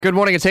Good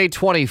morning. It's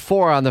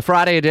 8:24 on the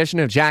Friday edition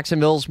of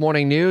Jacksonville's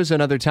Morning News.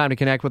 Another time to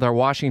connect with our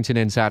Washington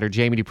insider,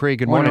 Jamie Dupree.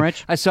 Good morning,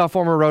 Rich. I saw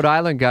former Rhode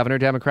Island Governor,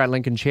 Democrat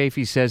Lincoln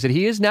Chafee, says that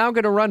he is now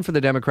going to run for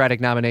the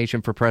Democratic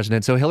nomination for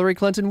president, so Hillary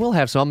Clinton will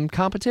have some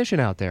competition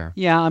out there.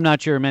 Yeah, I'm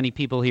not sure many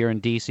people here in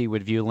D.C.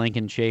 would view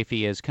Lincoln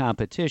Chafee as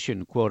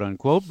competition, quote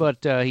unquote, but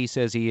he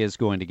says he is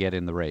going to get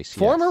in the race.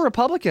 Former yes.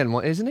 Republican,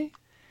 isn't he?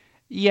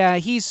 Yeah,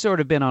 he's sort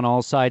of been on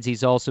all sides.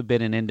 He's also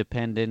been an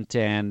independent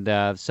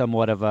and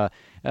somewhat of a,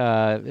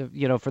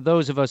 for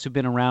those of us who've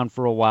been around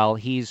for a while,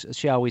 he's,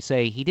 shall we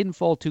say, he didn't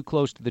fall too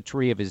close to the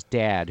tree of his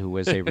dad, who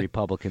was a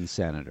Republican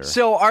senator.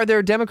 So are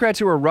there Democrats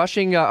who are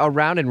rushing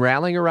around and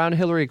rallying around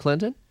Hillary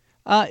Clinton?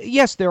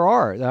 Yes, there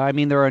are. I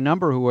mean, there are a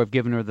number who have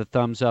given her the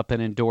thumbs up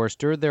and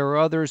endorsed her. There are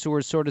others who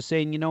are sort of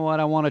saying, you know what,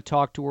 I want to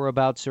talk to her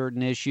about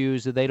certain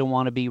issues. They don't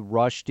want to be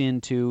rushed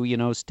into,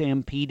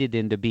 stampeded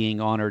into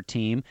being on her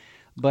team.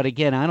 But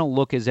again, I don't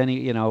look as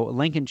any,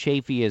 Lincoln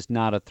Chafee is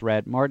not a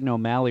threat. Martin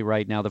O'Malley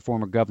right now, the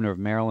former governor of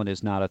Maryland,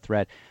 is not a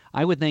threat.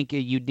 I would think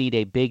you'd need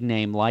a big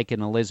name like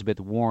an Elizabeth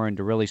Warren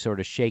to really sort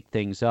of shake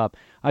things up.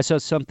 I saw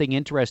something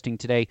interesting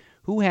today.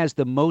 Who has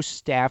the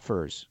most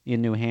staffers in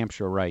New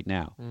Hampshire right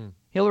now?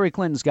 Hillary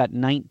Clinton's got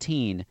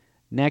 19.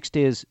 Next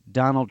is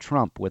Donald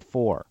Trump with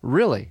 4.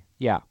 Really?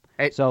 Yeah.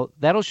 So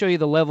that'll show you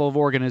the level of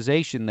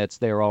organization that's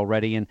there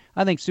already. And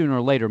I think sooner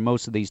or later,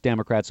 most of these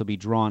Democrats will be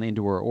drawn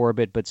into her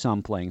orbit, but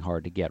some playing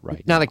hard to get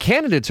right now. Now, the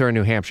candidates are in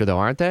New Hampshire, though,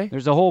 aren't they?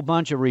 There's a whole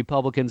bunch of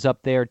Republicans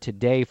up there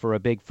today for a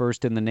big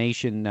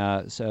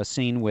first-in-the-nation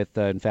scene with,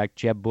 in fact,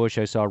 Jeb Bush,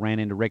 I saw, ran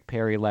into Rick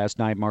Perry last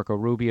night. Marco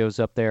Rubio's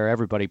up there,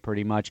 everybody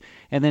pretty much.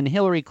 And then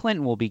Hillary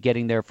Clinton will be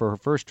getting there for her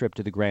first trip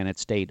to the Granite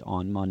State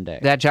on Monday.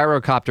 That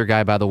gyrocopter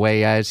guy, by the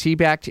way, is he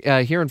back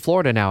here in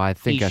Florida now, I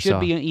think I saw?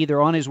 He should be either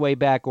on his way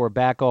back or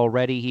back already.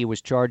 He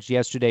was charged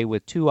yesterday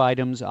with 2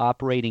 items: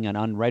 operating an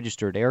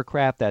unregistered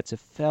aircraft, that's a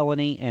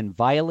felony, and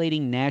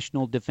violating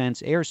national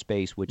defense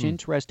airspace, which,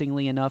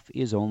 interestingly enough,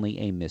 is only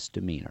a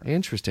misdemeanor.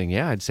 Interesting,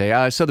 yeah, I'd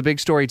say. So the big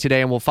story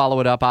today, and we'll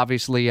follow it up,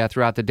 obviously,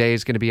 throughout the day,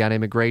 is going to be on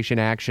immigration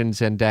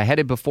actions and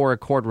headed before a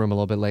courtroom a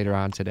little bit later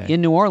on today. In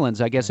New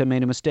Orleans. I guess I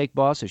made a mistake,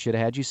 boss. I should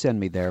have had you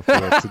send me there for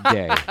it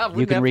today.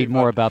 You can read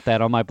more about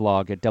that on my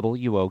blog at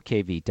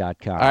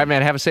WOKV.com. All right,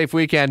 man, have a safe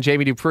weekend.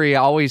 Jamie Dupree,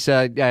 always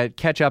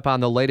catch up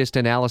on the latest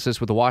analysis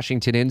with the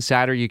Washington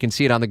Insider. You can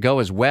see it on the go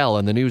as well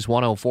in the News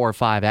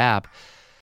 104.5 app.